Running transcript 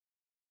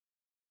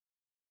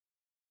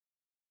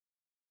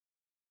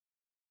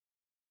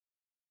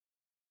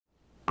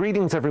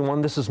Greetings,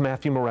 everyone. This is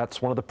Matthew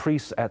Moretz, one of the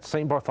priests at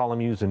St.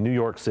 Bartholomew's in New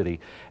York City.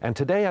 And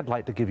today I'd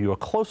like to give you a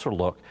closer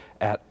look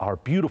at our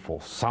beautiful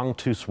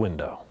Sanctus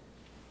window.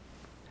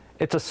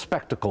 It's a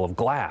spectacle of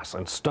glass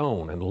and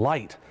stone and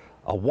light,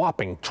 a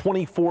whopping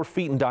 24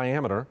 feet in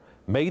diameter,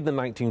 made in the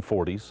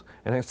 1940s,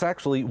 and it's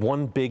actually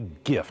one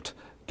big gift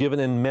given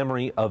in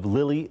memory of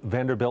Lily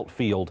Vanderbilt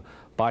Field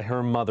by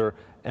her mother,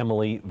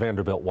 Emily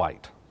Vanderbilt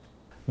White.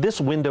 This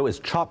window is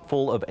chock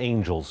full of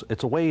angels.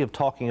 It's a way of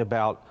talking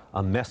about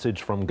a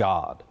message from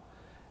God.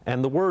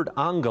 And the word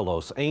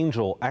angelos,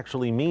 angel,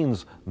 actually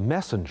means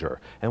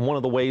messenger. And one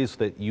of the ways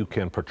that you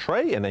can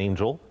portray an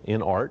angel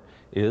in art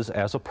is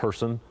as a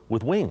person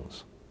with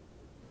wings.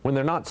 When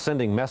they're not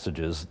sending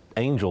messages,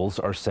 angels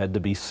are said to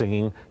be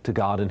singing to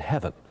God in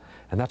heaven.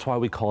 And that's why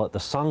we call it the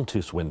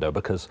Sanctus window,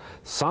 because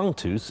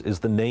Sanctus is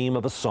the name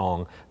of a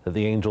song that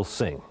the angels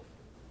sing.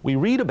 We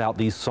read about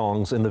these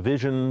songs in the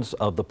visions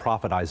of the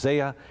prophet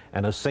Isaiah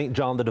and of St.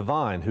 John the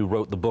Divine, who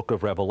wrote the book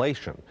of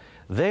Revelation.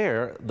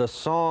 There, the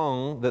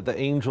song that the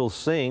angels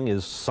sing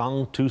is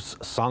Sanctus,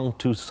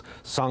 Sanctus,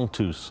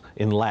 Sanctus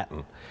in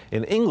Latin.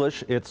 In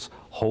English, it's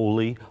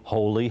Holy,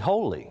 Holy,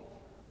 Holy.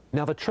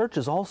 Now, the church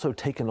has also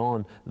taken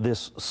on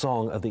this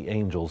song of the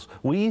angels.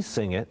 We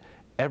sing it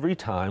every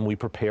time we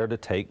prepare to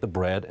take the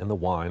bread and the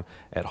wine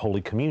at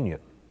Holy Communion.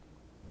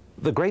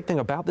 The great thing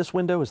about this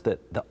window is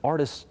that the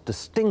artists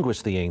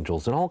distinguish the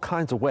angels in all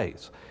kinds of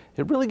ways.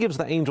 It really gives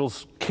the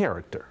angels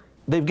character.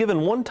 They've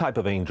given one type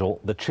of angel,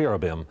 the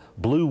cherubim,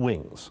 blue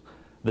wings.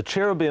 The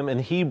cherubim in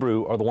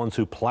Hebrew are the ones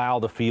who plow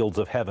the fields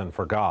of heaven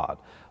for God.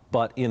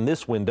 But in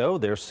this window,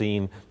 they're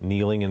seen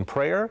kneeling in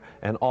prayer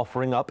and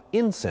offering up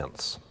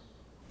incense.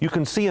 You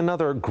can see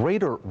another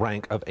greater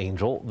rank of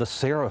angel, the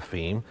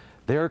seraphim.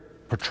 They're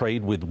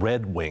portrayed with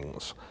red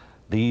wings.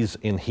 These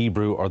in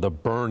Hebrew are the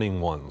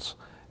burning ones,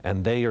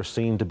 and they are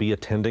seen to be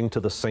attending to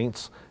the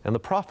saints and the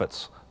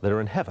prophets that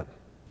are in heaven.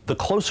 The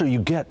closer you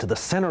get to the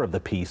center of the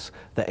piece,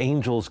 the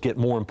angels get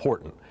more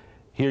important.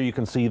 Here you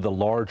can see the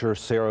larger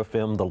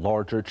seraphim, the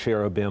larger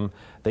cherubim.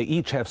 They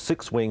each have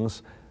 6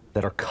 wings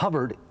that are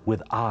covered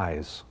with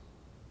eyes.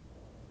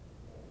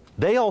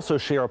 They also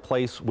share a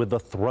place with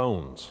the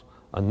thrones,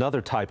 another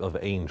type of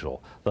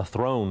angel. The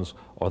thrones,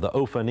 or the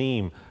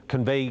ophanim,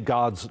 convey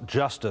God's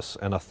justice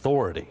and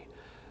authority.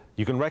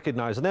 You can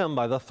recognize them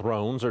by the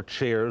thrones or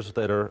chairs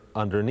that are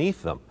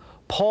underneath them.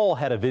 Paul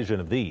had a vision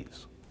of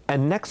these.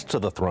 And next to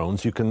the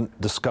thrones, you can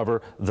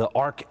discover the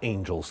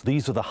archangels.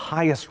 These are the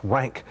highest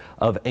rank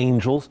of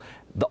angels,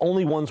 the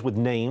only ones with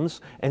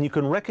names, and you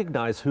can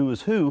recognize who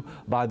is who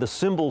by the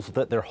symbols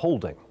that they're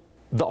holding.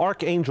 The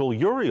archangel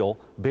Uriel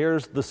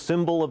bears the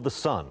symbol of the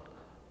sun,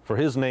 for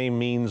his name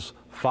means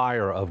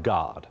fire of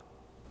God.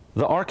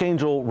 The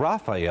archangel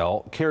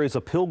Raphael carries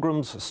a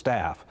pilgrim's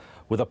staff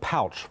with a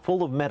pouch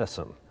full of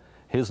medicine.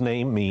 His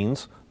name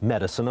means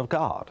medicine of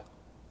God.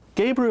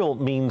 Gabriel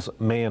means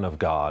man of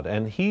God,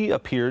 and he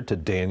appeared to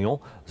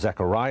Daniel,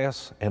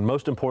 Zacharias, and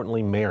most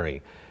importantly,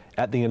 Mary.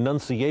 At the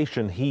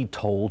Annunciation, he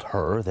told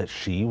her that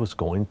she was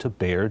going to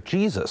bear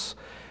Jesus.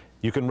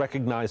 You can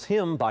recognize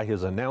him by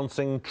his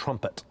announcing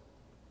trumpet.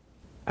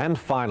 And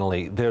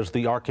finally, there's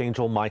the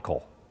Archangel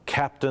Michael,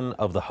 captain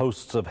of the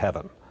hosts of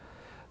heaven.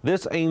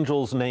 This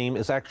angel's name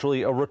is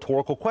actually a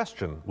rhetorical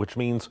question, which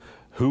means,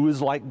 who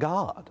is like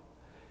God?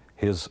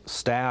 His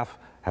staff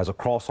has a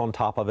cross on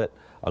top of it,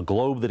 a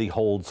globe that he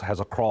holds has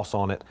a cross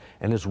on it,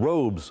 and his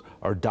robes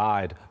are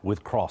dyed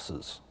with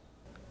crosses.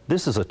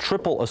 This is a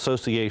triple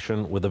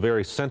association with the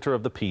very center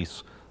of the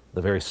piece,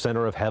 the very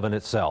center of heaven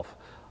itself,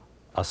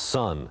 a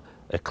sun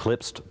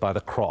eclipsed by the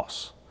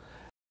cross.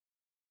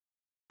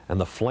 And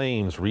the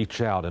flames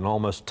reach out and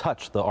almost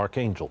touch the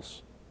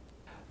archangels.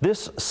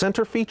 This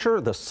center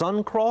feature, the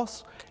sun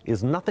cross,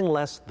 is nothing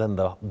less than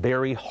the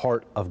very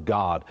heart of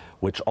God,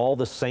 which all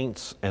the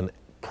saints and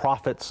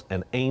prophets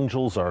and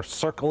angels are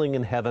circling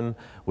in heaven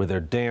with their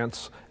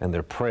dance and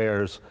their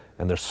prayers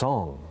and their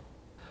song.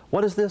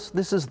 What is this?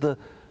 This is the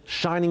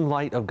shining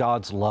light of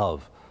God's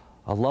love,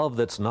 a love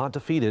that's not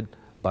defeated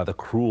by the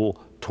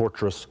cruel,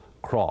 torturous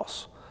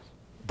cross.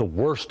 The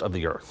worst of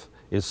the earth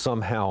is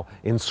somehow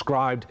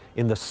inscribed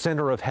in the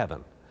center of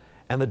heaven,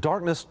 and the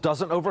darkness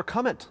doesn't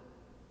overcome it.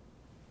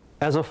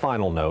 As a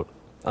final note,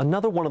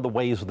 another one of the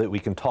ways that we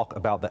can talk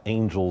about the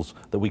angels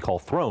that we call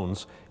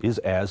thrones is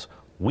as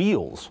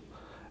wheels.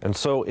 And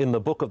so in the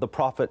book of the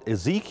prophet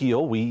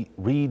Ezekiel, we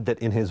read that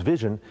in his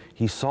vision,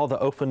 he saw the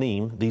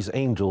ophanim, these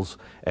angels,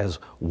 as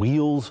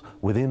wheels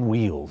within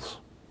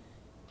wheels.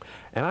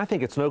 And I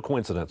think it's no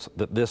coincidence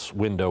that this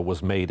window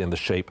was made in the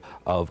shape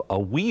of a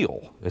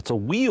wheel. It's a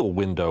wheel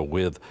window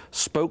with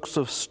spokes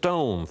of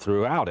stone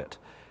throughout it.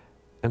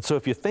 And so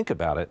if you think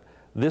about it,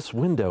 this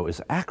window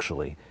is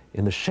actually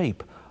in the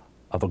shape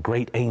of a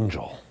great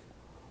angel.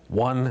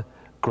 One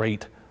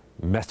great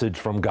message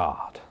from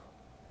God.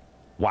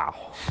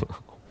 Wow.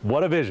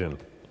 What a vision.